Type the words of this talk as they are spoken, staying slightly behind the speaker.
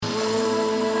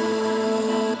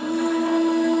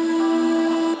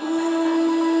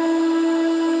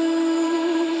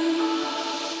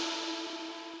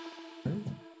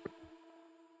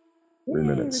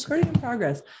recording in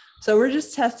progress. So we're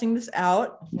just testing this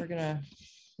out. We're gonna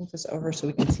move this over so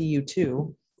we can see you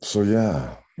too. So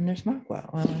yeah. And there's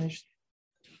Maqua. Well,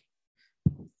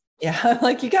 yeah,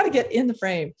 like you got to get in the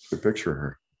frame. The picture of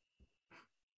her.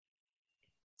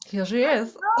 Here she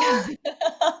is.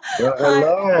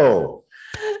 Hello.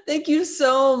 Thank you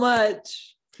so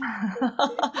much.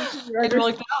 It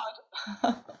worked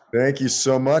out. Thank you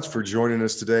so much for joining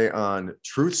us today on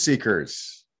Truth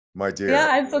Seekers, my dear. Yeah,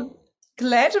 I'm so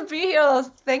glad to be here.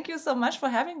 Thank you so much for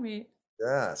having me.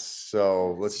 Yes.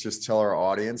 So let's just tell our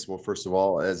audience. Well, first of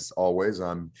all, as always,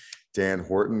 I'm Dan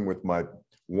Horton with my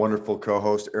wonderful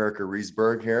co-host Erica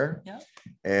Riesberg here. Yeah.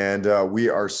 And we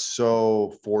are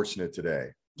so fortunate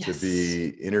today to be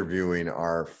interviewing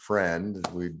our friend.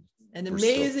 An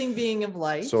amazing being of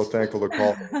light. So thankful to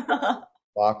call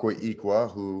Maqua Iqua,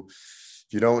 who,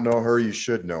 if you don't know her, you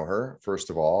should know her, first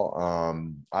of all.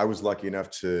 I was lucky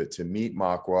enough to meet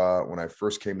Maqua when I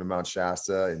first came to Mount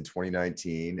Shasta in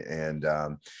 2019 and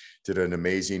did an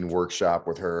amazing workshop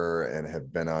with her and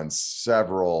have been on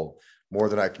several, more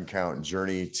than I can count,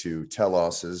 journey to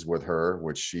Telos's with her,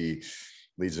 which she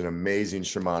leads an amazing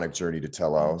shamanic journey to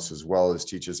Telos, as well as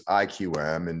teaches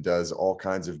IQM and does all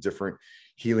kinds of different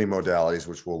healing modalities,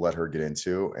 which we'll let her get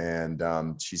into. And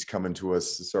she's coming to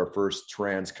us. This is our first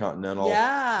transcontinental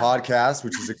podcast,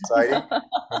 which is exciting.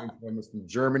 Coming from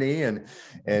Germany, and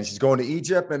she's going to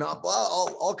Egypt and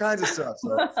all kinds of stuff.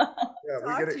 So yeah,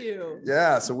 we get it.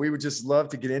 Yeah, so we would just love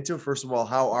to get into it. First of all,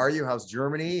 how are you? How's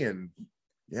Germany? And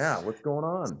yeah, what's going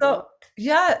on? So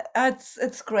yeah,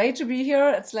 it's great to be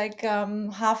here. It's like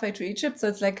halfway to Egypt, so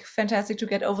it's like fantastic to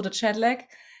get over the jet lag.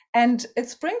 And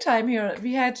it's springtime here.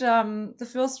 We had the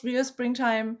first real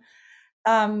springtime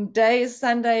day,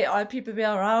 Sunday. All people were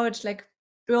out, like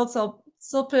birds are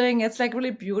chirping. It's like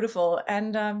really beautiful.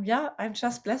 And yeah, I'm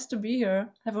just blessed to be here.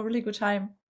 Have a really good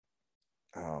time.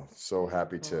 Oh, so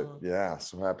happy to,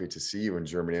 so happy to see you in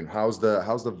Germany. And how's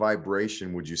the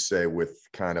vibration, would you say, with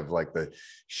kind of like the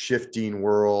shifting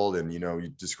world? And, you know, you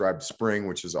described spring,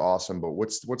 which is awesome, but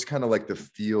what's kind of like the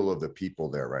feel of the people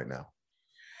there right now?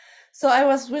 So I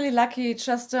was really lucky.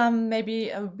 Just maybe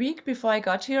a week before I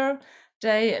got here,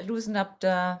 they loosened up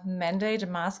the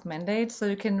mask mandate, so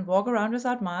you can walk around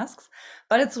without masks.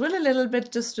 But it's really a little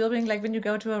bit disturbing. Like when you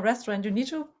go to a restaurant, you need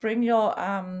to bring your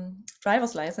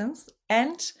driver's license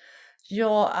and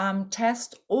your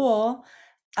test, or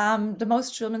the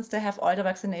most Germans, they have all the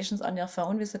vaccinations on their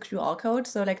phone with a QR code.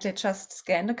 So like they just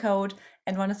scan the code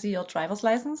and want to see your driver's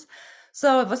license.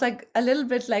 So it was like a little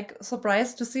bit like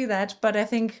surprised to see that. But I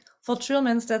think for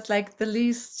Germans, that's like the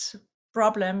least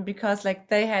problem, because like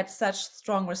they had such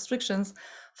strong restrictions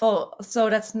so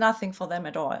that's nothing for them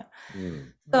at all.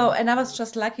 So, and I was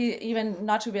just lucky even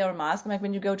not to wear a mask. Like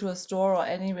when you go to a store or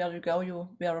anywhere you go, you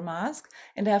wear a mask,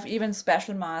 and they have even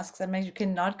special masks. I mean, you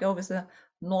cannot go with a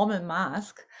normal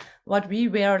mask. What we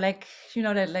wear, like, you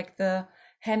know, that like the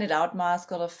handed out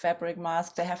mask or the fabric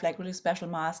mask, they have like really special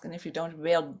mask. And if you don't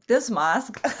wear this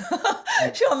mask,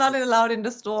 you're not allowed in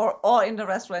the store or in the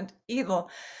restaurant either.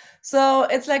 So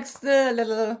it's like still a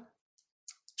little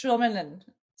German and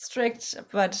strict,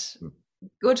 but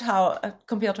good how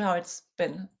compared to how it's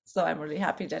been. So I'm really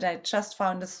happy that I just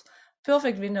found this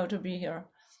perfect window to be here.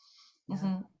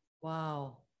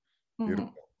 Wow.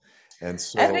 Beautiful. And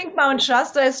so I think Mount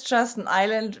Shasta is just an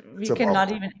island. We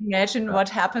cannot even imagine what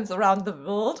happens around the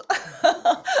world.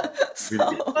 Clouds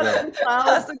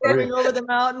going over the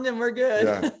mountain and we're good.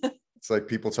 Yeah. It's like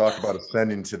people talk about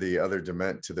ascending to the other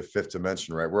to the fifth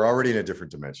dimension, right? We're already in a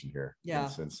different dimension here. Yeah,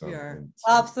 we are.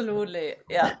 Absolutely.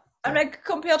 Yeah. I'm like,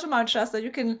 compared to Mount Shasta,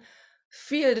 you can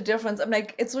feel the difference. I'm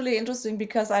like, it's really interesting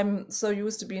because I'm so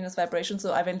used to being in this vibration.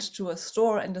 So I went to a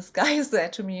store and this guy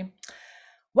said to me,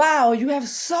 "Wow, you have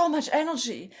so much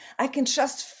energy. I can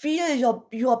just feel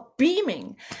you're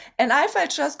beaming." And I felt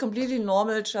just completely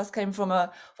normal. Just came from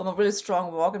a really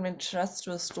strong walk and went just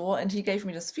to a store, and he gave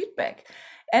me this feedback.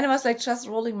 And I was like just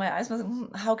rolling my eyes. I was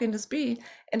like, how can this be?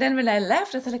 And then when I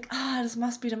left, I thought like, this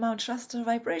must be the Mount Shasta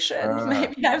vibration.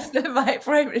 Maybe I'm still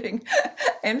vibrating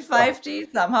in 5D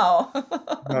somehow.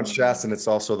 Mount Shasta, and it's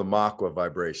also the Maqua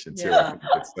vibration too. Yeah.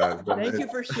 Thank you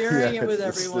for sharing it with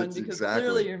everyone, because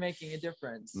clearly you're making a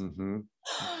difference.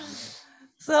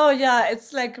 So yeah,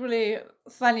 it's like really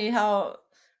funny how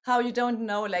you don't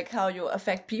know like how you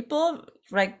affect people,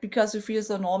 right? Because you feel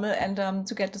so normal, and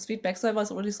to get this feedback. So I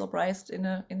was really surprised in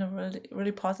a really,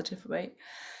 really positive way.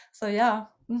 So yeah.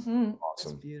 Awesome.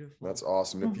 That's beautiful. That's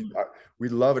awesome.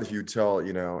 We'd love it if you tell,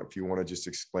 you know, if you want to just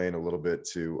explain a little bit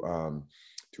to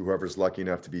to whoever's lucky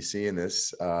enough to be seeing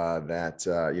this,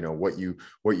 that you know, what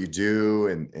you do,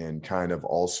 and kind of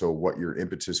also what your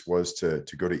impetus was to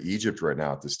go to Egypt right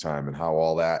now at this time, and how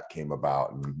all that came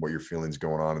about, and what your feelings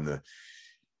going on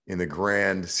in the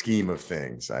grand scheme of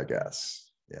things, I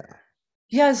guess. Yeah.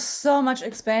 Yeah, so much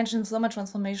expansion, so much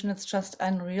transformation. It's just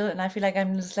unreal. And I feel like I'm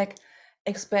in this like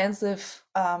expansive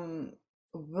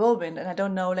whirlwind. And I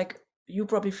don't know, like you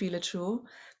probably feel it too,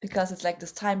 because it's like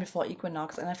this time before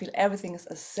equinox, and I feel everything is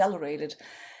accelerated.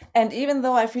 And even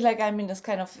though I feel like I'm in this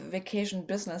kind of vacation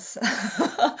business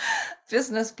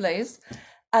business place,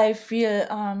 I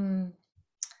feel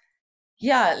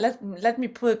yeah, let me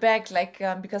pull back, like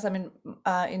because I'm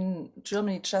in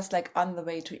Germany, just like on the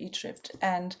way to Egypt.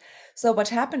 And so what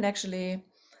happened actually,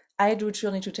 I do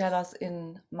Journey to Tellers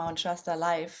in Mount Shasta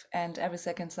live, and every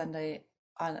second Sunday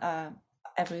on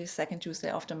every second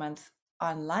Tuesday of the month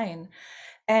online.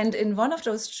 And in one of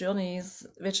those journeys,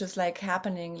 which is like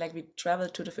happening, like we travel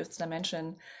to the fifth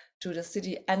dimension, to the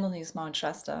city underneath Mount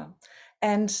Shasta.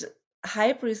 And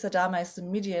High Priest Adama is the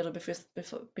mediator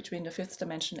between the fifth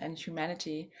dimension and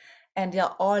humanity, and they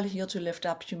are all here to lift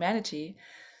up humanity.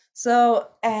 So,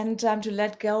 and to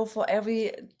let go for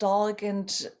every dark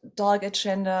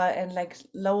agenda and like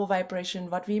low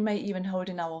vibration, what we may even hold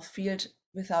in our field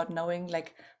without knowing,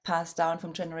 like passed down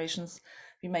from generations,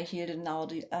 we may hold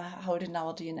in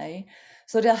our DNA.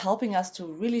 So they're helping us to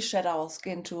really shed our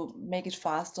skin, to make it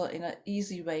faster in an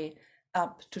easy way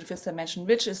up to the fifth dimension,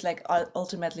 which is like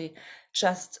ultimately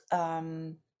just a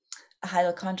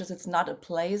higher conscious. It's not a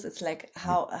place, it's like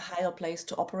how a higher place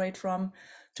to operate from,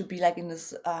 to be like in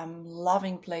this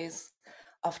loving place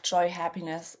of joy,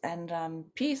 happiness, and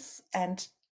peace, and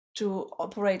to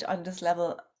operate on this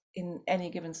level in any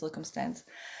given circumstance.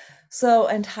 So,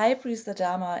 and High Priest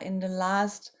Adama, in the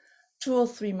last 2 or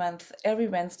 3 months, every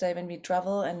Wednesday when we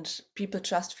travel and people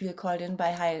just feel called in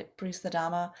by High Priest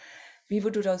Adama, we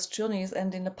would do those journeys.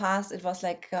 And in the past, it was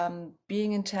like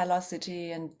being in Teller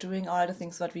City and doing all the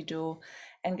things that we do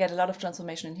and get a lot of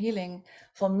transformation and healing.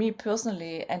 For me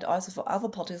personally, and also for other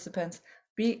participants,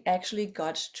 we actually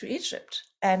got to Egypt.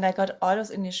 And I got all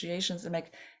those initiations, and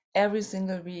like every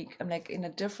single week, I'm like in a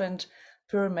different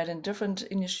pyramid and different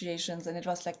initiations. And it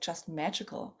was like just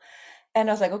magical. And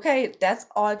I was like, okay, that's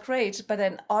all great. But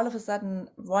then all of a sudden,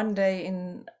 one day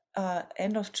in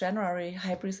end of January,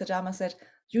 High Priest Adama said,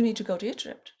 you need to go to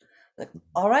Egypt. Like,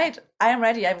 all right, I am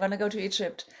ready. I'm going to go to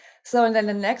Egypt. So, and then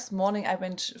the next morning I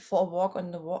went for a walk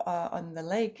on the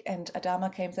lake, and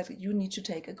Adama came and said, you need to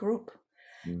take a group.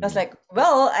 I was like,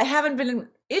 well, I haven't been in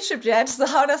Egypt yet, so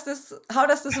how does this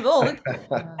work?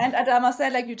 And Adama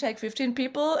said, like, you take 15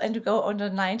 people and you go on the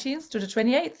 19th to the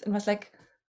 28th. And I was like,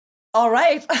 all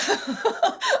right,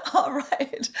 all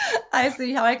right, I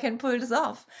see how I can pull this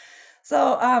off.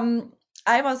 So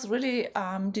I was really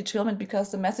determined, because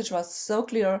the message was so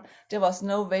clear. There was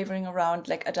no wavering around.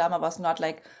 Like Adama was not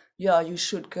like, yeah, you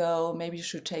should go, maybe you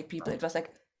should take people. It was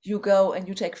like, you go and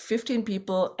you take 15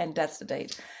 people, and that's the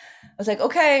date. I was like,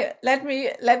 okay, let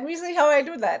me see how I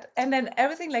do that. And then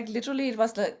everything, like literally, it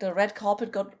was the red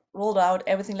carpet got rolled out.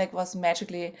 Everything like was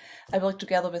magically. I worked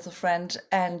together with a friend,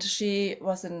 and she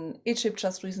was in Egypt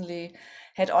just recently,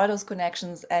 had all those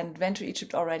connections, and went to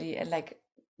Egypt already. And like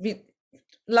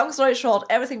long story short,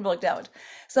 everything worked out.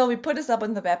 So we put this up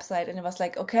on the website, and it was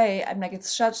like, okay, I'm like,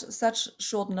 it's such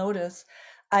short notice.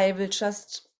 I will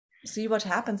just see what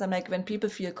happens. I'm like, when people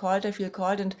feel called, they feel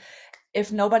called. And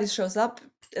if nobody shows up,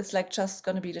 it's like just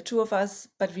going to be the two of us,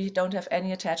 but we don't have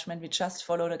any attachment. We just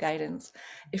follow the guidance.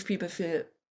 If people feel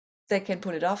they can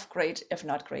pull it off, great. If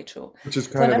not, great too. Which is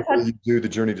kind of the way you do the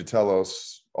Journey to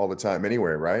Telos all the time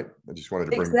anyway, right? I just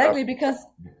wanted to bring exactly, because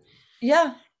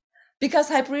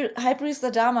High Priest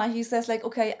Adama, he says like,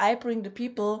 okay, I bring the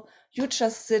people, you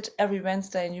just sit every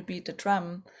Wednesday and you beat the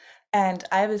drum, and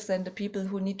I will send the people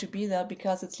who need to be there,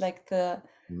 because it's like the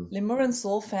Lemurian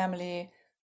soul family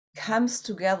comes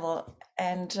together.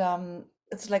 And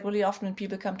it's like really often when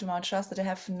people come to Mount Shasta, they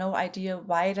have no idea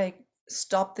why they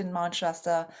stopped in Mount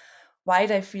Shasta, why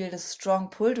they feel this strong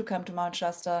pull to come to Mount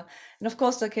Shasta. And of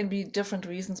course, there can be different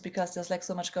reasons, because there's like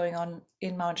so much going on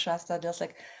in Mount Shasta. There's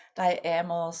like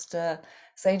Amos, the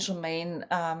Saint Germain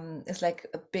is like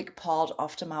a big part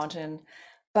of the mountain.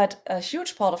 But a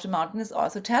huge part of the mountain is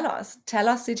also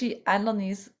Teller city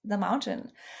underneath the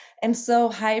mountain. And so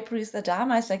High Priest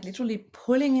Adama is like literally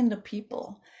pulling in the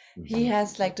people. He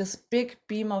has like this big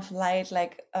beam of light,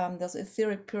 like there's an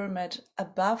etheric pyramid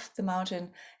above the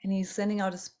mountain, and he's sending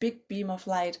out this big beam of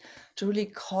light to really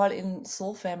call in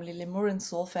soul family, Lemurian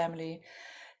soul family.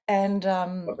 And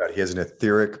he has an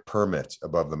etheric permit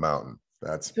above the mountain.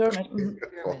 That's pyramid.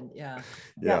 Pyramid, yeah.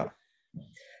 Yeah.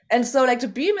 And so like the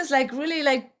beam is like really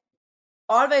like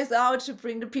always out to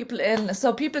bring the people in.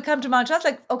 So people come to Mount Shasta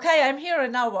like, okay, I'm here,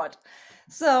 and now what?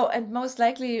 So, and most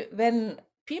likely when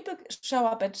people show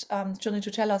up at Journey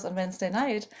to Tell Us on Wednesday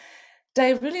night,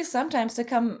 they really sometimes they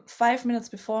come 5 minutes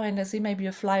beforehand. They see maybe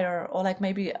a flyer, or like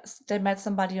maybe they met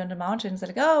somebody on the mountains. They're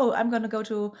like, oh, I'm going to go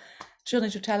to Journey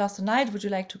to Tell Us tonight. Would you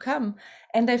like to come?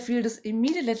 And they feel this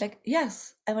immediately like,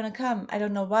 yes, I want to come. I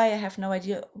don't know why. I have no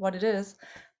idea what it is,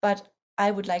 but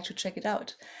I would like to check it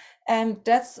out. And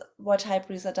that's what High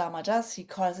Priest Adama does. He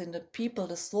calls in the people,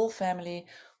 the soul family,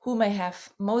 who may have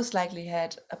most likely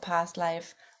had a past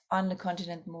life on the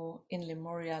continent Mu in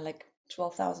Lemuria, like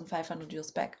 12,500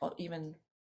 years back, or even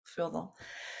further.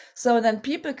 So then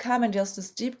people come and there's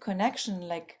this deep connection,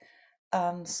 like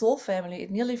soul family. It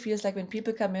nearly feels like when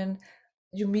people come in,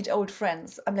 you meet old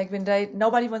friends. I'm like, when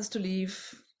nobody wants to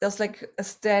leave, there's like a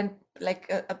stand,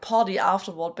 like a party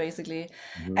afterward, basically.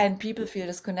 And people feel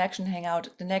this connection, hang out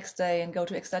the next day and go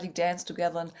to ecstatic dance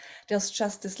together. And there's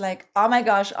just this like, oh my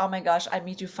gosh, I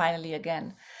meet you finally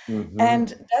again.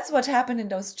 And that's what happened in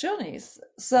those journeys.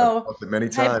 So I've felt it many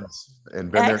times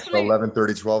and been there till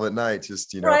 11:30, 12 at night.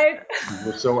 Just, right.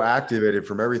 we're so activated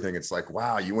from everything. It's like,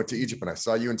 wow, you went to Egypt and I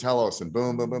saw you in Telos, and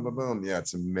boom, boom, boom, boom, boom. Yeah,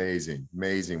 it's amazing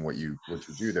what you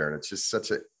do there. And it's just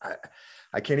such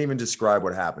I can't even describe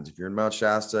what happens. If you're in Mount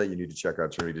Shasta, you need to check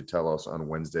out Journey to Telos on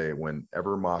Wednesday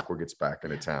whenever Maqua gets back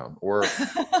into town, or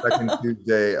second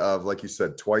Tuesday of, like you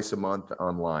said, twice a month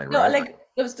online, right? No, like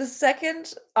it was the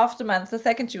second of the month, the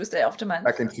second Tuesday of the month.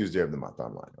 Second Tuesday of the month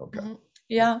online. Okay.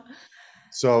 Yeah.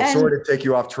 So sorry to take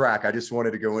you off track. I just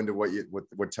wanted to go into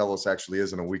what Telos actually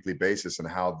is on a weekly basis, and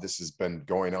how this has been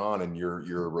going on, and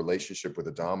your relationship with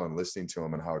Adama and listening to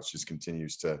him, and how it just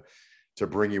continues to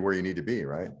bring you where you need to be,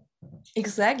 right?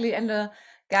 Exactly. And the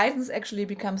guidance actually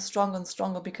becomes stronger and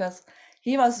stronger, because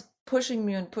he was pushing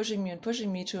me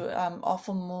to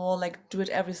offer more, like do it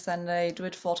every Sunday, do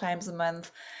it 4 times a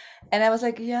month. And I was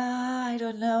like, yeah, I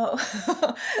don't know.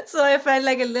 So I felt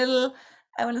like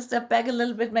I want to step back a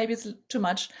little bit, maybe it's too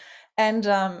much. And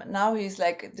now he's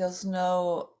like, there's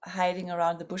no hiding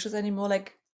around the bushes anymore.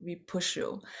 Like, we push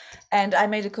you. And I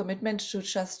made a commitment to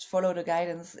just follow the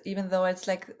guidance, even though it's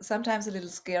like sometimes a little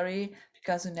scary,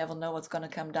 because you never know what's going to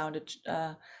come down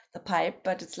the pipe.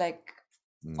 But it's like,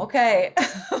 okay,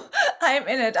 I'm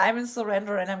in it, I'm in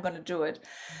surrender, and I'm going to do it.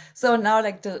 So now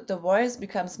like the voice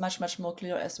becomes much, much more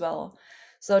clear as well.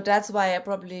 So that's why I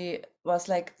probably was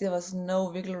like, there was no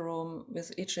wiggle room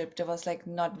with Egypt. There was like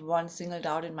not one single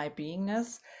doubt in my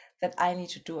beingness that I need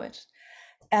to do it.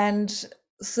 And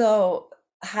so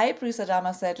High Priest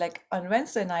Adama said, like, on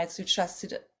Wednesday nights, you just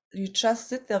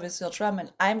sit there with your drum,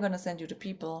 and I'm going to send you the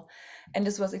people. And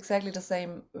this was exactly the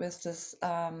same with this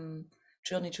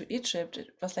journey to Egypt. It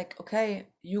was like, okay,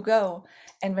 you go.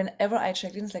 And whenever I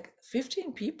checked in, it's like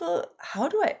 15 people. How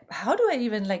do I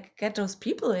even like get those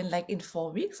people in, like in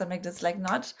 4 weeks? I'm like, that's like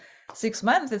not 6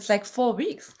 months, it's like 4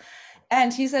 weeks.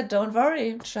 And he said, don't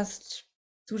worry, just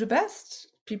do the best,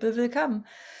 people will come.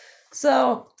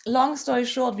 So long story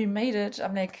short, we made it.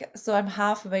 I'm like, so I'm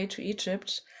halfway to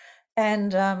Egypt,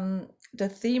 and the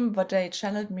theme what they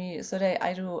channeled me, so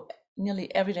I do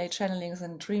nearly everyday channelings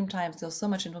and dream times. There's so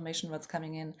much information what's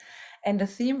coming in, and the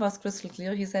theme was crystal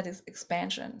clear. He said it's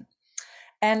expansion,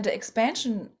 and the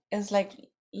expansion is like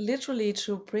literally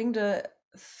to bring the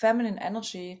feminine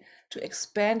energy, to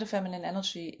expand the feminine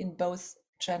energy in both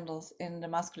genders, in the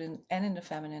masculine and in the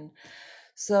feminine.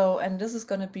 So, and this is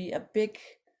going to be a big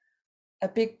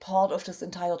part of this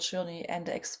entire journey. And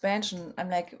the expansion, I'm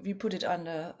like, we put it on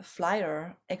the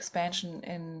flyer, expansion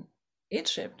in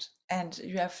Egypt, and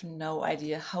you have no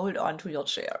idea. Hold on to your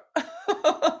chair.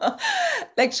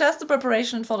 Like, just the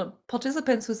preparation for the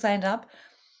participants who signed up,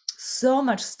 so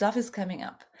much stuff is coming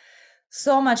up,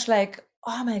 so much like,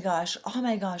 oh my gosh,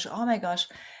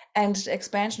 and the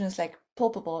expansion is like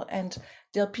palpable. And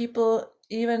there are people,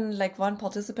 even like one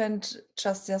participant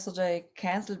just yesterday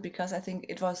canceled because I think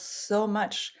it was so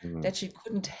much that she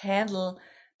couldn't handle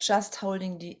just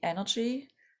holding the energy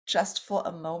just for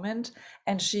a moment.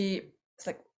 And she was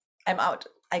like, I'm out,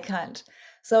 I can't.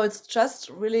 So it's just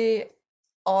really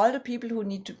all the people who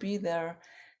need to be there.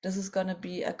 This is going to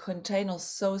be a container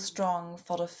so strong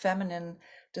for the feminine,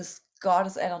 this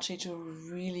goddess energy to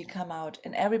really come out,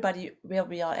 and everybody where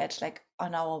we are at, like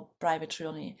on our private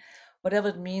journey, whatever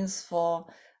it means for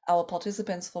our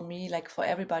participants, for me, like for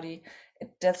everybody,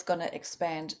 that's gonna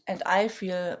expand. And I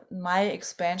feel my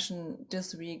expansion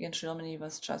this week in Germany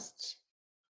was just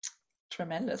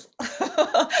tremendous,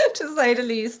 to say the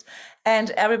least,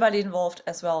 and everybody involved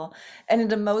as well, and in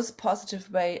the most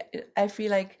positive way. I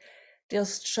feel like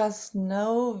there's just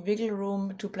no wiggle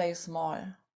room to play small.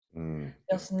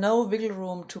 There's no wiggle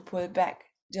room to pull back.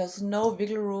 There's no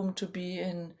wiggle room to be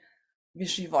in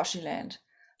wishy-washy land.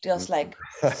 There's like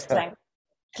strength,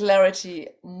 clarity,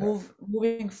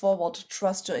 moving forward,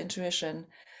 trust your intuition.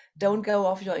 Don't go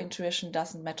off your intuition,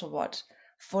 doesn't matter what.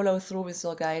 Follow through with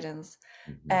your guidance.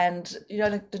 And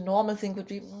like the normal thing would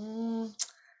be,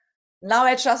 now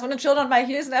I just want to chill on my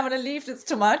heels and I want to leave. It's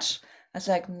too much. It's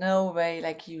like, no way.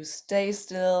 Like, you stay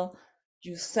still,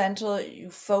 you center, you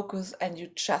focus, and you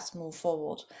just move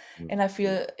forward. And I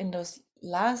feel in those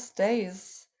last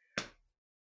days,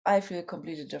 I feel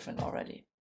completely different already.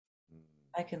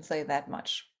 I can say that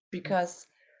much because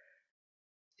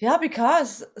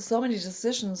so many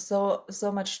decisions, so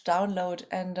much download.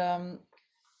 And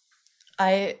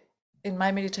in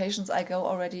my meditations, I go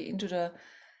already into the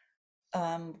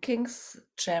King's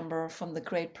chamber from the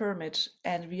Great Pyramid,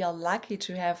 and we are lucky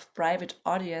to have private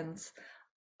audience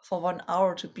for 1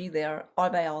 hour to be there all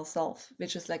by ourselves,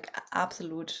 which is like an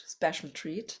absolute special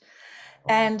treat.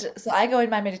 And so I go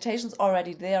in my meditations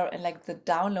already there, and like the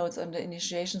downloads and the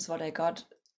initiations what I got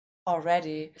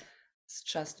already, it's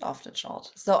just off the chart.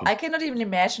 So I cannot even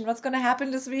imagine what's going to happen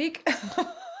this week.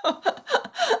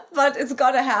 But it's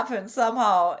gonna happen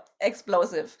somehow,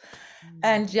 explosive.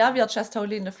 And we are just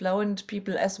totally in the flow, and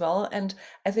people as well. And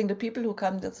I think the people who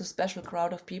come, that's a special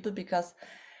crowd of people because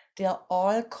they are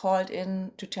all called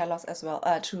in to tell us as well,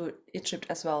 to Egypt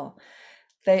as well.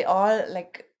 They all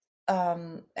like,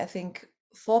 I think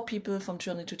 4 people from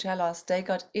Journey to tell us they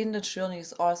got in the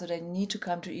journeys also they need to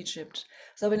come to Egypt.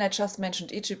 So when I just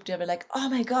mentioned Egypt, they were like, oh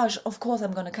my gosh, of course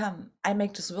I'm gonna come. I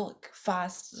make this work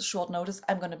fast, short notice,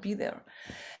 I'm gonna be there.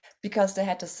 Because they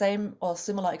had the same or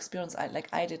similar experience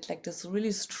I did, like this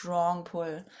really strong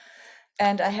pull.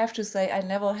 And I have to say, I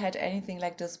never had anything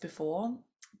like this before,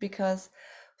 because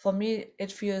for me,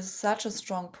 it feels such a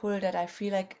strong pull that I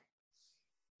feel like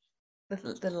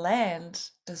the land,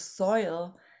 the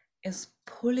soil is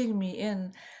pulling me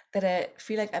in, that I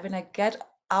feel like when I get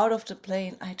out of the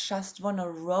plane, I just want to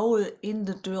roll in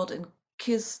the dirt and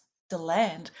kiss the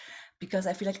land, because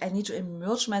I feel like I need to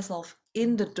immerse myself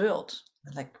in the dirt.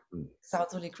 Like,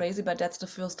 sounds really crazy, but that's the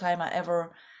first time I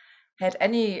ever had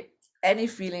any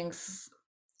feelings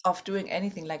of doing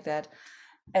anything like that.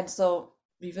 And so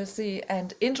we will see.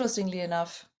 And interestingly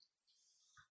enough,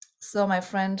 so my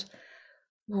friend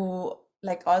who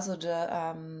like also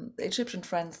the Egyptian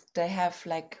friends, they have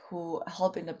like who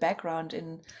help in the background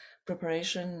in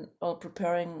preparation or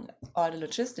preparing all the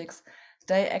logistics,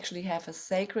 they actually have a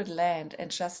sacred land, and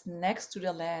just next to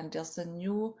the land there's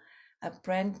a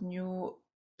brand new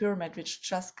pyramid which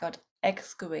just got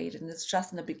excavated, and it's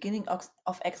just in the beginning of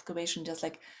excavation. Just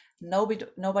like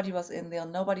nobody was in there,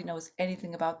 nobody knows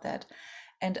anything about that.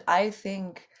 And I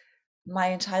think my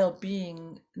entire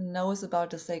being knows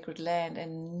about the sacred land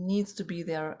and needs to be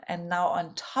there. And now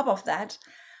on top of that,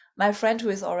 my friend who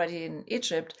is already in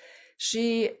Egypt,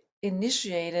 she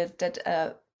initiated that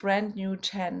a brand new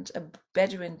tent, a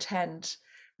Bedouin tent,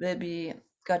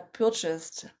 got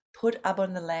purchased, put up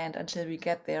on the land until we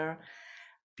get there.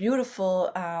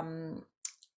 Beautiful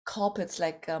carpets,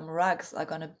 like rugs, are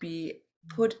gonna be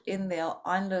put in there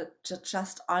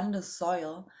just on the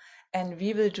soil, and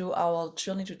we will do our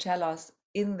journey to tell us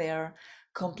in there,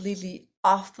 completely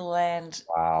off the land.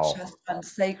 Wow. Just on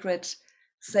sacred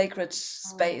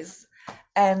space.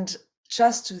 And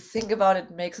just to think about it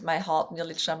makes my heart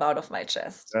nearly jump out of my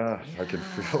chest. I can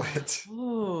feel it.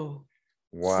 Oh,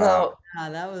 Wow. So yeah,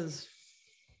 that was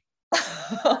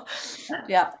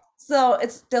yeah, so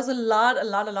there's a lot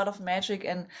of magic.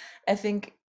 And I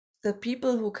think the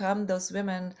people who come, those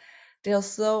women, they are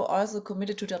so also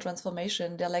committed to their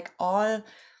transformation. They're like all,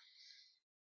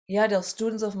 they're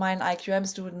students of mine, IQM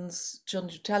students,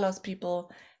 Journey to Tell Us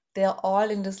people. They're all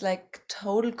in this like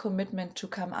total commitment to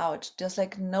come out. There's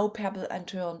like no pebble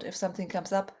unturned. If something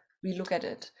comes up, we look at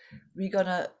it. We're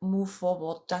gonna move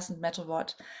forward, doesn't matter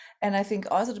what. And I think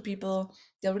also the people,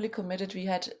 they're really committed. We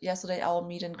had yesterday our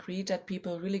meet and greet, that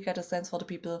people really get a sense for the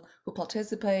people who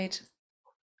participate,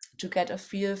 to get a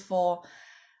feel for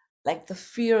like the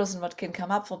fears and what can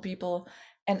come up for people.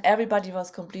 And everybody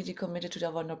was completely committed to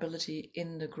their vulnerability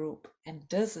in the group. And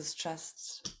this is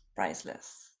just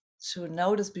priceless to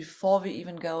notice before we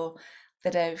even go,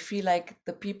 that I feel like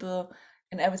the people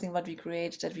and everything what we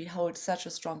create, that we hold such a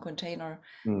strong container,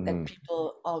 that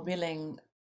people are willing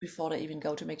before they even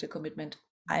go to make the commitment.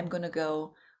 I'm going to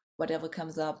go, whatever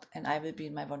comes up, and I will be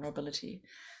in my vulnerability.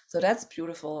 So that's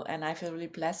beautiful. And I feel really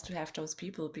blessed to have those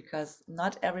people, because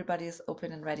not everybody is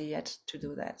open and ready yet to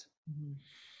do that.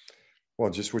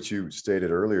 Well, just what you stated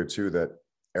earlier too, that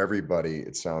everybody,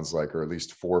 it sounds like, or at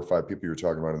least 4 or 5 people you were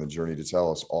talking about in the journey to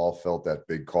tell us, all felt that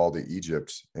big call to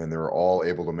Egypt, and they're all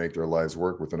able to make their lives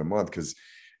work within a month.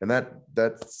 And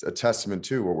that's a testament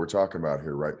to what we're talking about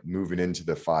here, right? Moving into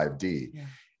the 5D,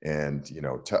 and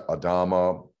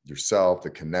Adama, yourself, the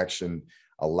connection,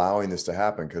 allowing this to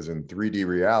happen. Because in 3D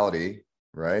reality,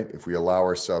 right, if we allow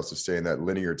ourselves to stay in that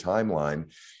linear timeline,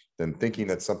 then thinking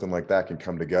that something like that can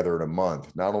come together in a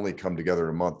month, not only come together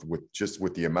in a month with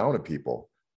the amount of people,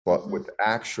 but with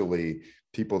actually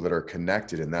people that are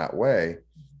connected in that way,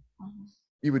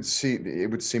 it would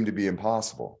seem to be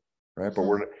impossible, right? But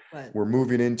we're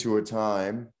moving into a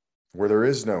time where there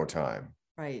is no time.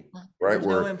 Right. There's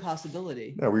no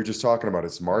impossibility. No, we were just talking about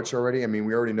it's March already. I mean,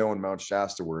 we already know in Mount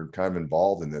Shasta we're kind of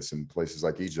involved in this in places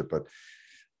like Egypt, but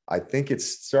I think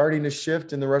it's starting to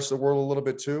shift in the rest of the world a little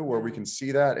bit too, where we can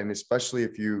see that. And especially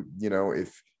if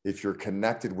if you're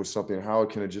connected with something, how it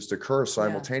can just occur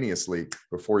simultaneously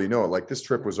before you know it. Like this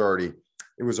trip was already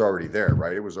there,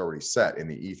 right? It was already set in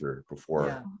the ether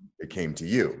before it came to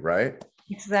you, right?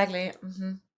 Exactly.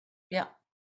 Yeah.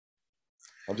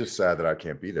 I'm just sad that I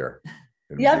can't be there.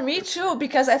 Yeah, me too,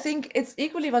 because I think it's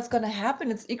equally what's going to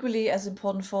happen. It's equally as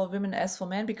important for women as for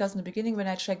men, because in the beginning when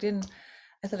I checked in,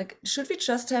 I thought, like, should we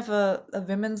just have a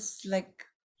women's like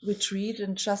retreat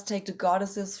and just take the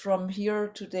goddesses from here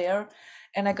to there?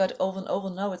 And I got over and over,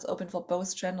 no, it's open for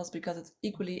both genders because it's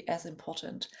equally as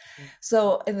important.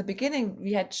 So in the beginning,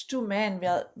 we had 2 men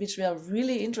which were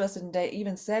really interested, and they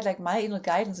even said, like, my inner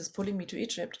guidance is pulling me to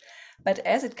Egypt. But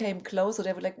as it came closer,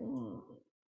 they were like,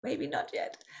 maybe not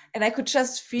yet. And I could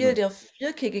just feel their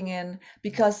fear kicking in,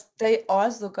 because they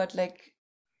also got like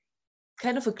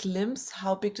kind of a glimpse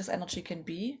how big this energy can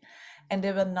be, and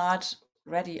they were not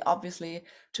ready, obviously,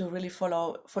 to really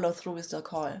follow through with their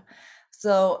call.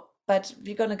 So, but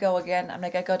we're gonna go again. I'm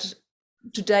like, I got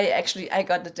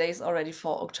the days already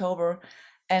for October,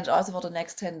 and also for the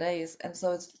next 10 days. And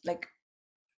so it's like,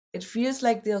 it feels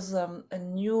like there's a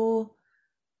new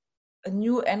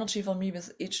energy for me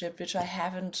with Egypt, which I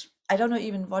don't know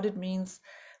even what it means,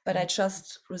 but I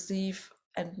just receive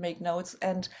and make notes.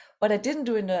 And what I didn't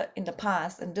do in the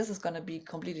past, and this is going to be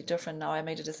completely different now, I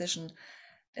made a decision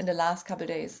in the last couple of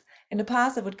days. In the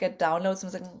past, I would get downloads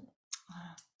and was like,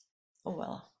 oh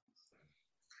well,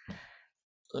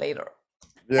 later.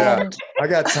 Yeah, And I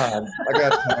got time.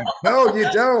 No, you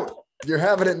don't. You're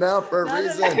having it now for a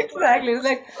reason. Exactly. It's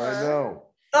like, I know.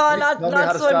 oh,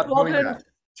 not so important.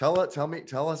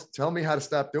 Tell me how to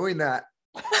stop doing that.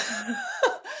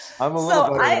 I'm a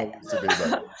little better than I used to be,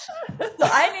 but. So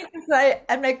I need to say,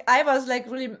 I was like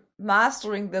really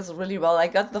mastering this really well. I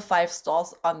got the 5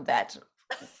 stars on that.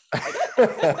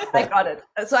 I got it.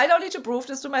 So I don't need to prove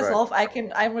this to myself.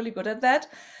 Right. I'm really good at that.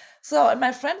 So, and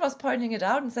my friend was pointing it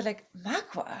out and said, like,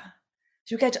 Maqua,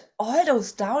 you get all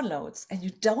those downloads and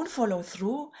you don't follow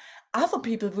through. Other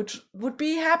people would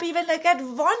be happy when they get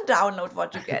 1 download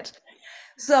what you get.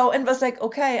 So, and was like,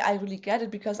 okay, I really get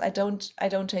it, because I don't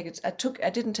take it. I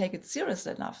didn't take it serious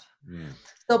enough.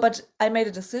 So, but I made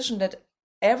a decision that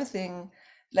everything,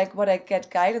 like what I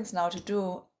get guidance now to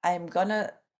do, I'm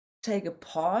gonna take a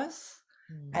pause.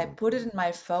 I put it in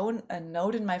my phone, a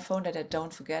note in my phone that I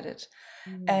don't forget it.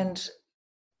 And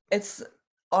it's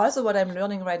also what I'm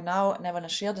learning right now, and I want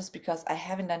to share this because I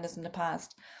haven't done this in the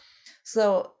past.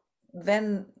 So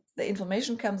when the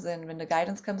information comes in, when the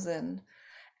guidance comes in,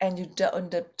 and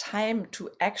the time to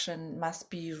action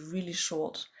must be really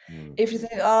short. If you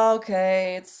think, oh,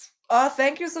 okay,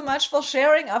 thank you so much for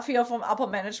sharing up here from upper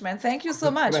management. Thank you so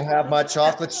much. I'm gonna have my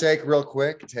chocolate shake real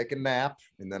quick, take a nap,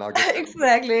 and then I'll get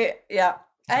exactly. Yeah.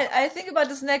 I think about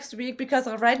this next week, because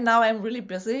right now I'm really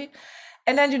busy,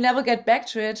 and then you never get back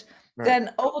to it. Right.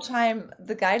 Then over time,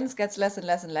 the guidance gets less and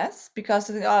less and less, because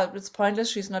you think, oh, it's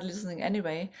pointless. She's not listening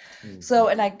anyway. So,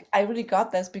 and I really got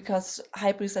this because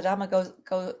High Priest Adama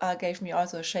gave me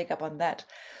also a shake up on that.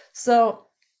 So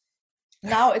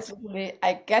now it's really,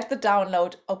 I get the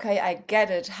download. Okay, I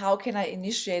get it. How can I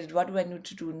initiate it? What do I need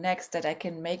to do next that I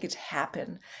can make it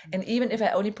happen? And even if I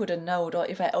only put a note, or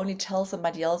if I only tell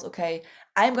somebody else, okay,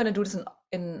 I'm going to do this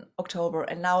in October,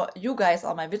 and now you guys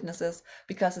are my witnesses,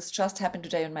 because it's just happened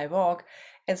today on my walk.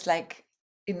 It's like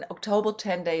in October,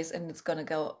 10 days, and it's going to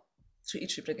go to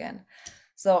Egypt again.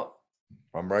 So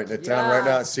I'm writing it down right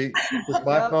now. See, with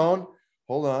my phone.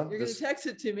 Hold on. You're going to text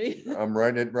it to me. I'm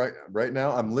writing it right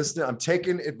now. I'm listening. I'm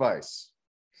taking advice.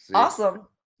 See? Awesome.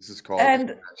 This is called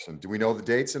action. Do we know the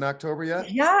dates in October yet?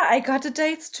 Yeah, I got the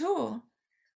dates too.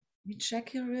 Let me check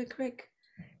here real quick.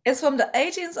 It's from the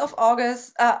 18th of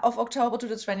October to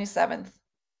the 27th.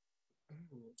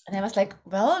 And I was like,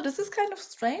 well, this is kind of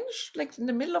strange, like in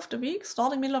the middle of the week,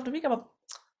 starting middle of the week. But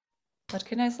what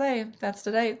can I say? That's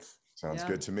the dates. Sounds Yeah.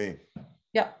 good to me.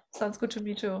 Yeah, sounds good to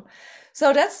me too.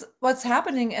 So that's what's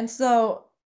happening. And so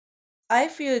I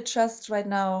feel just right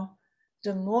now,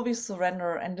 the more we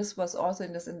surrender, and this was also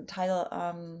in this entire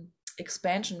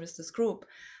expansion with this group,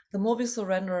 the more we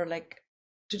surrender, like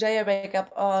today I wake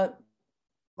up, oh,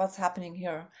 what's happening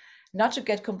here? Not to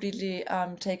get completely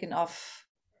taken off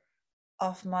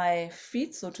my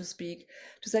feet, so to speak,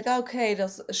 to say, okay,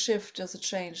 there's a shift, there's a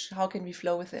change. How can we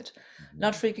flow with it?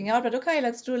 Not freaking out, but okay,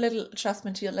 let's do a little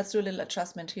adjustment here. Let's do a little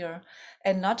adjustment here,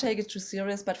 and not take it too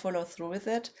serious, but follow through with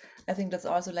it. I think that's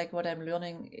also like what I'm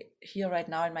learning here right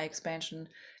now in my expansion.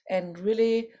 And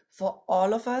really, for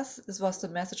all of us, this was the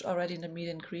message already in the meet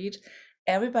and greet.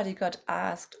 Everybody got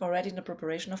asked already in the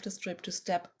preparation of this trip to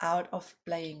step out of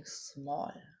playing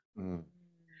small. Mm.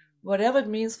 Whatever it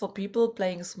means for people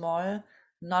playing small,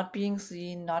 not being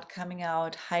seen, not coming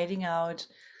out, hiding out.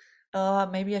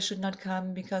 Maybe I should not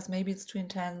come because maybe it's too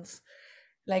intense.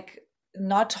 Like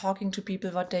not talking to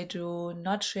people what they do,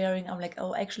 not sharing. I'm like,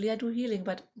 oh, actually I do healing,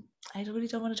 but I really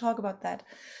don't want to talk about that.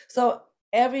 So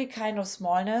every kind of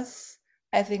smallness,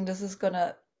 I think this is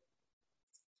gonna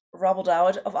rub it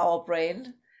out of our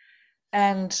brain.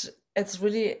 And it's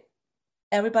really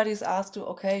everybody's asked to,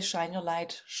 okay, shine your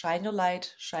light, shine your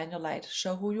light, shine your light,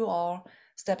 show who you are,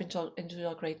 step into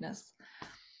your greatness.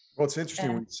 Well, it's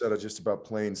interesting what you said just about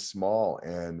playing small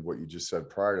and what you just said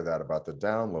prior to that about the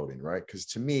downloading, right? Because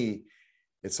to me,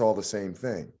 it's all the same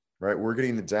thing, right? We're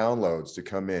getting the downloads to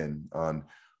come in on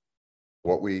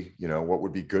what what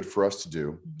would be good for us to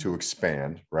do, to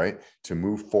expand, right? To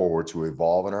move forward, to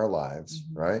evolve in our lives,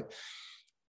 right?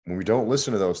 When we don't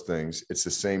listen to those things, it's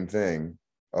the same thing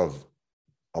of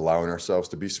allowing ourselves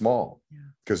to be small,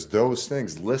 because those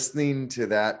things, listening to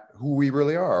that, who we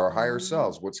really are, our higher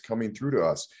selves, what's coming through to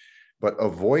us, but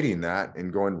avoiding that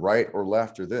and going right or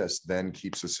left or this, then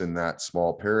keeps us in that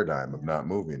small paradigm of not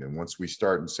moving. And once we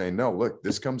start and saying, no, look,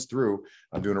 this comes through,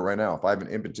 I'm doing it right now. If I have an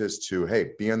impetus to,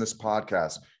 hey, be on this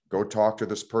podcast, go talk to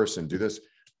this person, do this,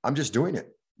 I'm just doing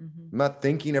it. I'm not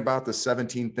thinking about the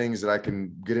 17 things that I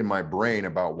can get in my brain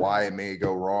about why it may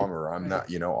go wrong, or I'm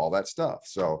not, all that stuff.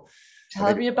 So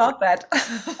tell me about that.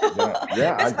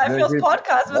 Yeah. It's my first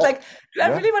podcast. It was like, do I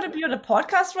really want to be on a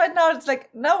podcast right now? It's like,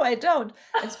 no, I don't.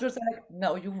 And Spirit's like,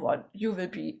 no, you will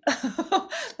be.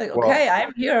 Like, okay,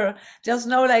 I'm here. There's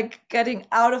no like getting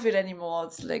out of it anymore.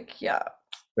 It's like,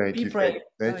 thank be you. brave.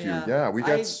 Thank you. Yeah, we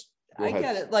got. I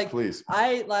get it. Like, please.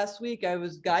 Last week I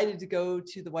was guided to go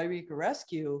to the Maqua Iqua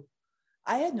rescue.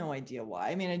 I had no idea why.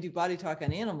 I mean, I do body talk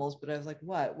on animals, but I was like,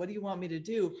 what do you want me to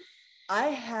do? I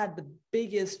had the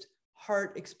biggest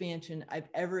heart expansion I've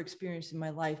ever experienced in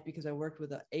my life, because I worked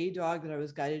with a dog that I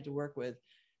was guided to work with.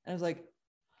 And I was like,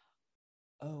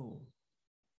 oh,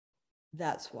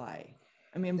 that's why.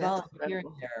 I mean,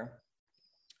 volunteering there.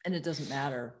 And it doesn't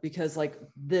matter, because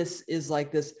this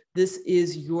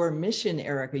is your mission,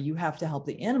 Erica. You have to help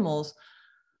the animals.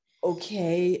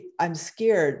 Okay, I'm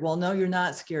scared. Well, no, you're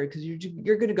not scared, because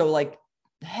you're going to go like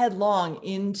headlong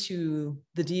into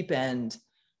the deep end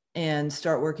and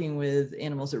start working with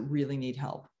animals that really need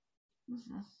help.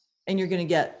 And you're going to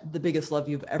get the biggest love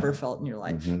you've ever felt in your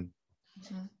life.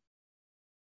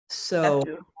 So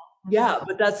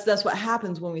but that's what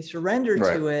happens when we surrender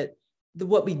to it.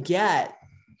 What we get,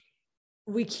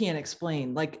 we can't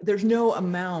explain. Like, there's no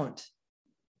amount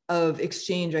of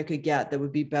exchange I could get that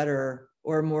would be better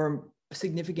or more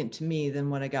significant to me than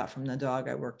what I got from the dog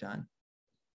I worked on.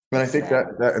 And I think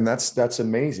that's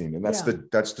amazing. And that's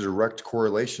the direct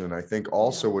correlation. And I think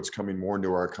also what's coming more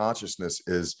into our consciousness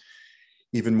is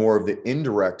even more of the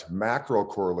indirect macro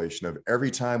correlation of every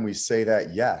time we say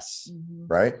that yes,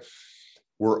 right?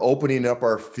 We're opening up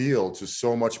our field to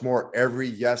so much more every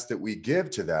yes that we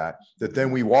give to that then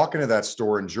we walk into that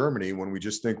store in Germany when we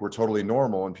just think we're totally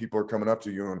normal, and people are coming up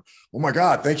to you and, oh my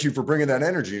God, thank you for bringing that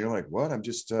energy. And you're like, what? I'm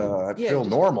just, I feel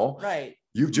normal. Right.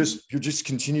 You just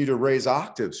continue to raise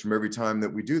octaves from every time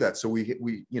that we do that. So we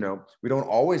don't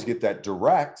always get that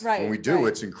direct. When we do,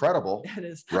 it's incredible. That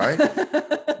is right.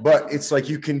 But it's like,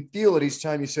 you can feel it each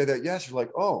time you say that yes. You're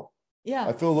like, oh,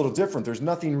 I feel a little different. There's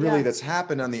nothing really that's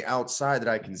happened on the outside that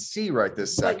I can see right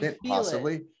this second,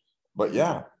 possibly. But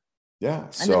yeah. And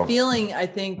the feeling, I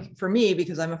think, for me,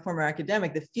 because I'm a former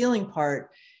academic, the feeling part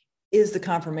is the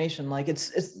confirmation. Like,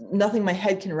 it's nothing my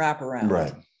head can wrap around.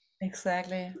 Right.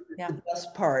 Exactly. Yeah. The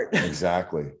best part.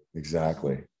 Exactly.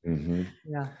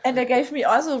 Yeah. And they gave me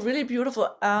also really beautiful,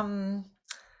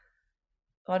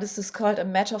 what is this called? A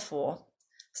metaphor.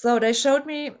 So they showed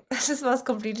me, this was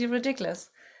completely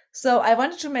ridiculous. So I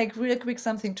wanted to make real quick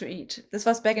something to eat. This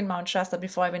was back in Mount Shasta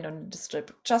before I went on this trip,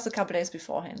 just a couple days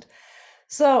beforehand.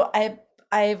 So I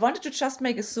I wanted to just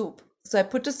make a soup. So I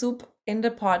put the soup in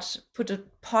the pot, put the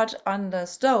pot on the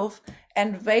stove,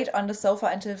 and wait on the sofa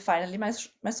until finally my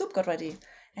soup got ready.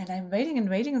 And I'm waiting and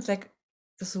waiting. It's like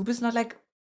the soup is not like,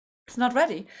 it's not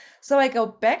ready. So I go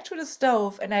back to the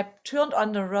stove and I turned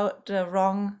on the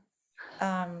wrong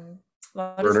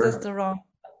what is this? Burner?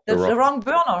 The wrong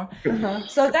burner. Uh-huh.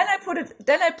 So then I put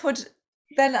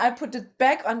it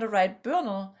back on the right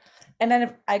burner, and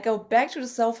then I go back to the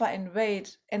sofa and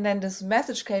wait, and then this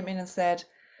message came in and said,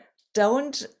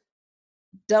 don't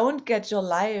get your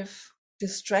life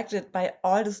distracted by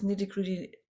all this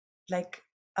nitty-gritty like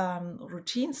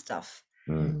routine stuff.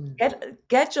 Mm.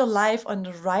 Get your life on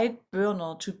the right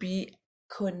burner to be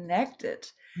connected.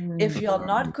 If you're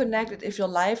not connected, if your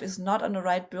life is not on the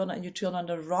right burner and you turn on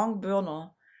the wrong burner,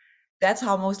 that's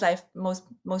how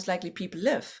most likely people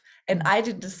live. And I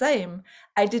did the same.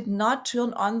 I did not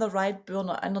turn on the right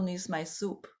burner underneath my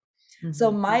soup. So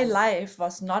my life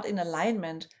was not in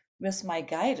alignment with my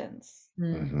guidance.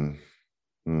 Mm-hmm.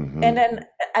 And then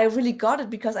I really got it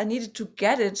because I needed to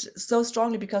get it so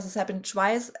strongly, because it's happened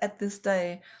twice at this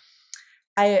day.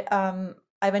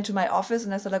 I went to my office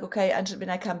and I said, like, okay, until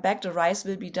when I come back, the rice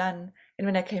will be done. And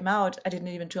when I came out, I didn't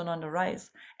even turn on the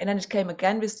rice. And then it came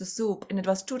again with the soup. And it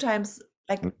was 2 times,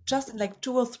 like just in like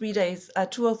 2 or 3 days,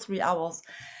 2 or 3 hours.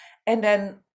 And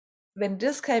then when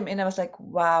this came in, I was like,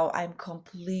 wow, I'm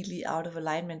completely out of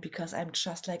alignment, because I'm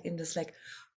just like in this like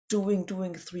doing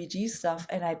 3D stuff,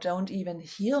 and I don't even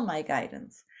hear my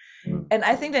guidance. And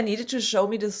I think they needed to show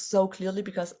me this so clearly,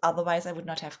 because otherwise I would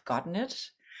not have gotten it.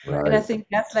 Right. And I think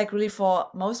that's like really for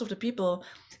most of the people,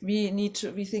 we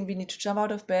think we need to jump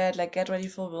out of bed, like get ready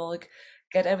for work,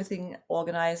 get everything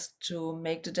organized to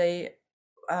make the day,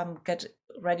 get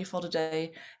ready for the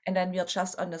day, and then we are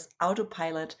just on this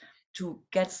autopilot to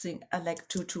get things like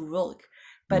to work.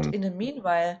 But in the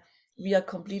meanwhile, we are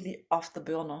completely off the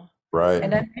burner. Right.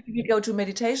 And then maybe we go to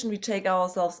meditation, we take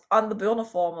ourselves on the burner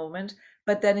for a moment,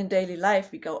 but then in daily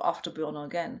life we go off the burner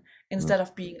again, instead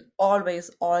of being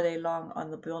always all day long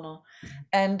on the burner.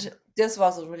 And this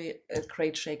was a really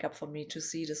great shake-up for me to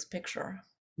see this picture.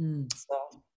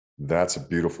 So that's a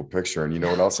beautiful picture. And you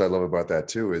know what else I love about that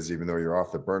too is, even though you're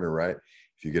off the burner, right,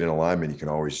 if you get in alignment, you can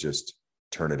always just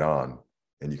turn it on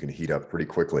and you can heat up pretty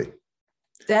quickly.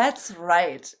 That's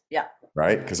right. Yeah.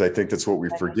 Right. Because I think that's what we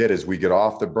forget, is we get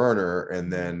off the burner,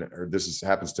 and then, or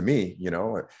happens to me, you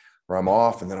know, where I'm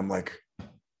off and then I'm like,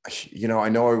 you know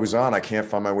I was on, I can't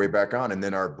find my way back on. And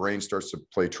then our brain starts to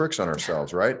play tricks on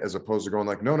ourselves, right? As opposed to going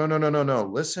like, no,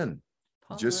 listen,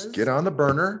 just get on the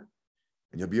burner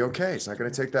and you'll be okay. It's not going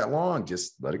to take that long.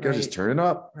 Just let it go. Just turn it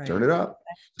up, turn it up.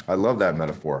 I love that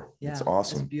metaphor. Yeah, it's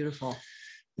awesome. It's beautiful.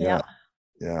 Yeah.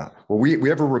 Well, we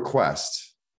have a request.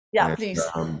 Yeah, and, please.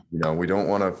 You know, we don't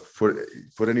want to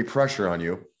put any pressure on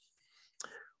you.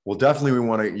 Well, definitely we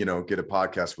want to, you know, get a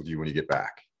podcast with you when you get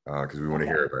back, because we want to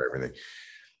hear about everything.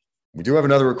 We do have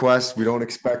another request. We don't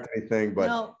expect anything,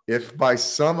 but if by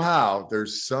somehow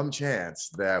there's some chance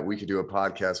that we could do a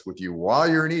podcast with you while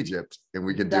you're in Egypt, and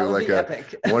we can do like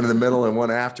one in the middle and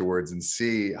one afterwards, and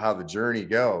see how the journey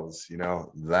goes, you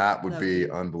know, that would be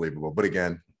unbelievable. But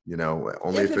again, you know,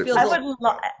 only if it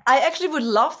I actually would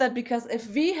love that, because if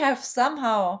we have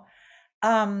somehow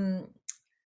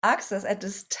access at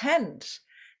this tent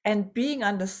and being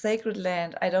on the sacred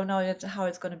land, I don't know yet how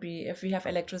it's going to be if we have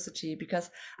electricity, because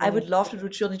I would love to do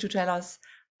Journey to tell us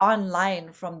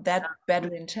online from that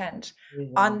Bedouin tent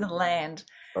on the land.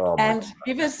 And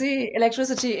we will see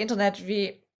electricity, internet,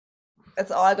 it's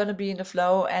all going to be in the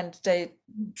flow, and they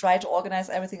try to organize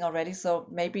everything already. So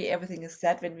maybe everything is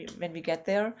set when we get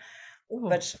there.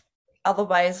 But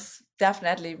otherwise,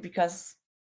 definitely, because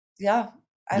well,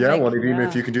 even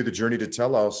if you can do the Journey to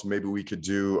Telos, maybe we could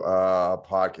do a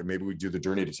podcast. Maybe we do the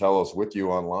Journey to Telos with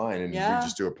you online, and we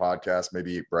just do a podcast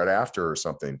maybe right after or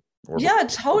something. Or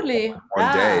totally.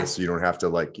 One day, so you don't have to,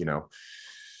 like, you know,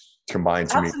 combine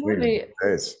too many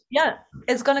days. Yeah,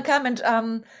 it's gonna come,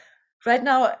 and right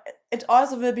now it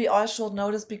also will be all short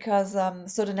notice, because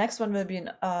so the next one will be in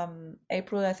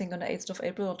April, I think on the 8th of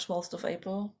April or 12th of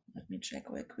April. Let me check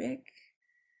real quick.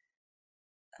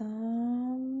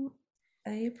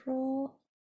 April.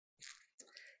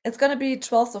 It's going to be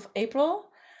 12th of April,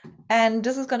 and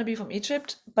this is going to be from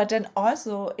Egypt, but then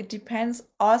also it depends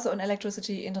also on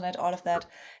electricity, internet, all of that.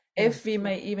 If we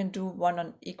may even do one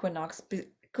on equinox,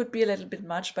 could be a little bit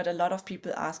much, but a lot of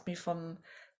people ask me, from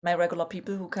my regular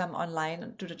people who come online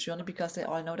and do the journey, because they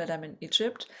all know that I'm in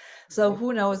Egypt. So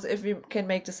who knows if we can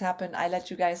make this happen. I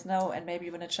let you guys know, and maybe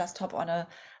you want to just hop on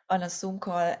a Zoom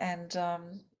call and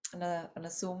on a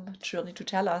Zoom journey to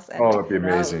tell us Oh, and that'd be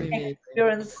amazing.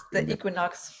 experience the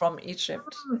equinox from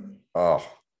Egypt. Oh,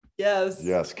 yes.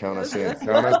 yes. Count us in. Yes.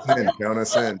 Count us in. Count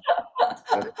us in.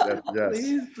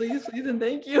 Yes. Please, and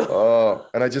thank you. Oh,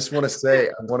 and I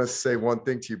want to say one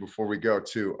thing to you before we go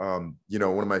too. You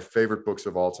know, one of my favorite books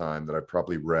of all time that I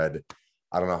probably read,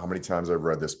 I don't know how many times I've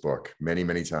read this book, many,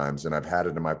 many times, and I've had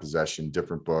it in my possession,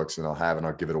 different books, and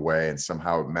I'll give it away, and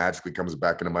somehow it magically comes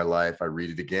back into my life. I read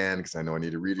it again because I know I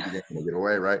need to read it again and I get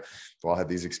away, right? So I'll have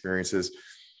these experiences.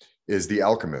 Is The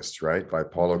Alchemist, right? By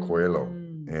Paulo Coelho.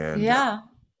 And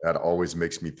that always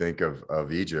makes me think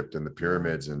of Egypt and the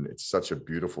pyramids, and it's such a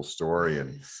beautiful story,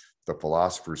 and the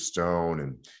philosopher's stone,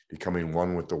 and becoming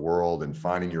one with the world, and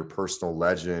finding your personal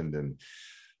legend. And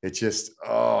it just,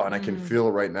 and I can feel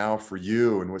it right now for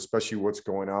you, and especially what's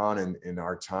going on in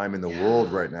our time in the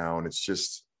world right now. And it's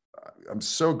just, I'm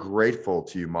so grateful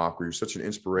to you, Maqua. You're such an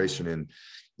inspiration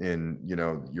in you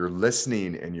know, your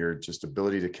listening and your just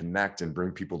ability to connect and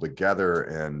bring people together.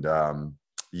 And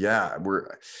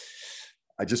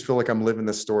I just feel like I'm living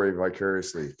this story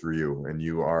vicariously through you, and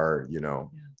you are, you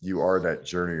know, you are that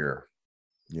journeyer,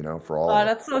 you know, for all of us.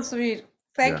 That's so sweet.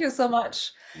 Thank you so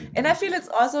much. And I feel it's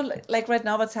also like right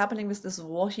now what's happening with this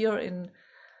war here in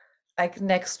like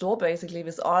next door, basically,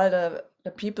 with all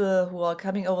the people who are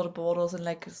coming over the borders, and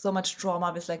like so much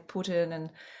drama with like Putin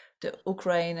and the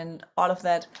Ukraine and all of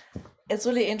that. It's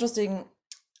really interesting.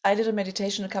 I did a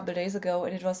meditation a couple of days ago,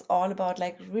 and it was all about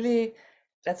like really,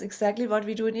 that's exactly what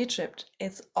we do in Egypt.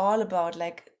 It's all about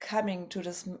like coming to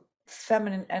this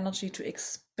feminine energy to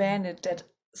expand it, that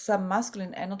some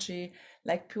masculine energy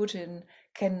like Putin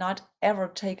cannot ever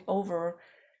take over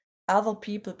other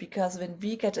people, because when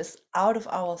we get this out of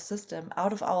our system,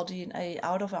 out of our DNA,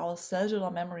 out of our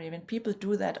cellular memory, when people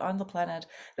do that on the planet,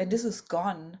 when this is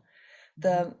gone,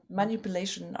 the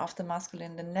manipulation of the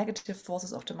masculine, the negative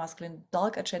forces of the masculine,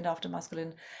 dark agenda of the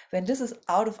masculine, when this is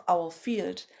out of our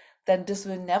field, then this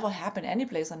will never happen any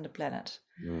place on the planet.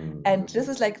 And this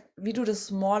is like, we do the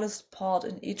smallest part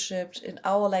in Egypt in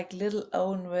our like little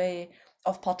own way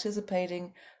of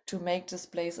participating to make this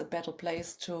place a better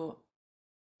place to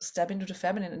step into the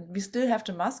feminine. And we still have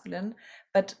the masculine,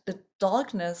 but the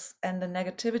darkness and the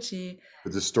negativity,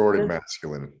 the distorted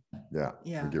masculine, we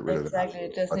get rid of that. Exactly,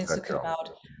 it just needs to come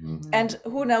out. And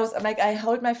who knows, like I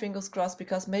hold my fingers crossed,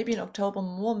 because maybe in October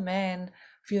more men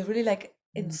feel really like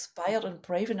inspired and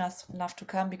brave enough to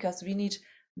come, because we need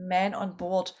men on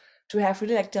board to have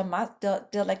really like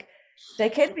they're like, they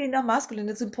can't be enough masculine.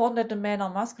 It's important that the men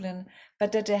are masculine,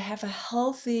 but that they have a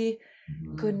healthy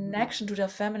connection to their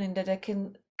feminine, that they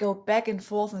can go back and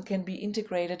forth and can be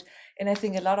integrated. And I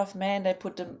think a lot of men, they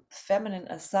put the feminine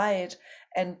aside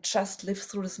and just live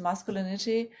through this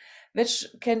masculinity, which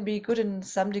can be good to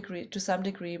some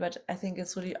degree, but I think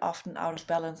it's really often out of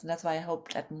balance. And that's why I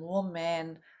hope that more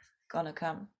men gonna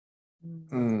come.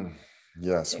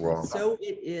 Yes, well, so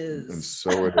it is. And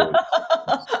so it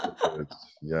is.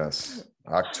 Yes.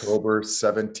 October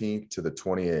 17th to the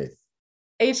 28th.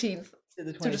 18th. To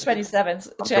the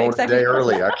 27th. I'm going a day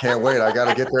early. I can't wait. I got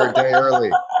to get there a day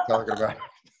early. Talking about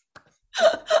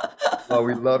Oh,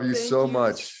 we love you so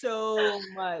much. So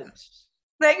much.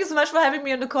 Thank you so much for having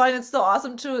me on the call. And it's so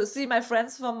awesome to see my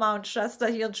friends from Mount Shasta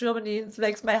here in Germany. It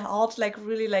makes my heart like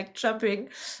really like jumping,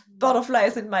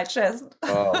 butterflies in my chest.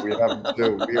 Oh, we have them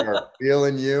too. We are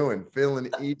feeling you and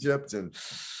feeling Egypt, and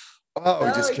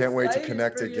we just can't wait to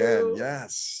connect again.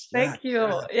 Yes. Thank you.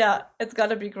 Yeah, it's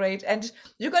gonna be great. And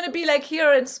you're gonna be like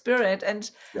here in spirit. And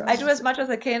I do as much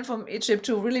as I can from Egypt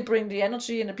to really bring the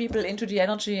energy and the people into the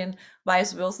energy, and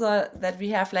vice versa, that we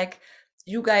have like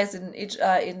you guys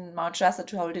in Mount Shasta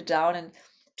to hold it down and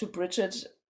to bridge it.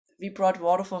 We brought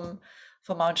water from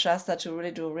Mount Shasta to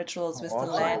really do rituals with the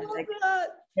land, and like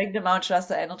bring the Mount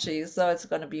Shasta energy. So it's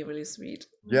going to be really sweet.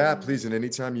 Yeah, please. And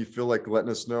anytime you feel like letting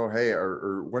us know, hey,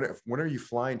 or when are you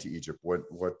flying to Egypt? What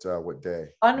day?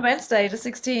 On Wednesday, the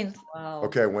 16th. Wow.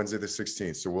 Okay, Wednesday the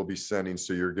 16th. So we'll be sending.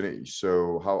 So you're gonna.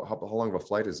 So how long of a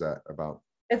flight is that about?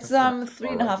 It's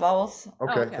 3.5 hours.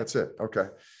 Okay, that's it. Okay.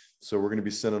 So we're going to be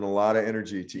sending a lot of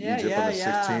energy to Egypt on the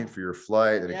 16th for your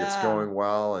flight, and it gets going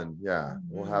well. And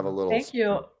we'll have a little. Thank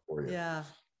you. For you. Yeah,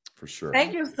 for sure.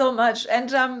 Thank you so much,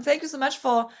 and thank you so much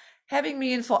for having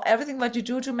me and for everything what you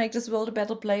do to make this world a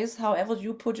better place. However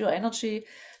you put your energy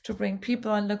to bring people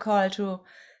on the call to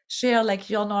share like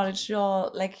your knowledge,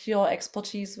 your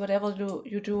expertise, whatever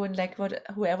you do, and like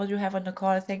whoever you have on the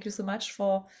call. Thank you so much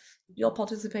for your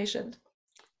participation.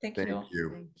 Thank you.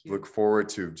 Look forward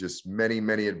to just many,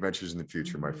 many adventures in the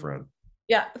future, my friend.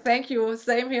 Yeah, thank you.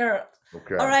 Same here.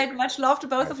 Okay. All right. Much love to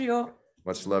both of you.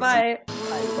 Much love. Bye.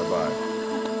 Bye-bye.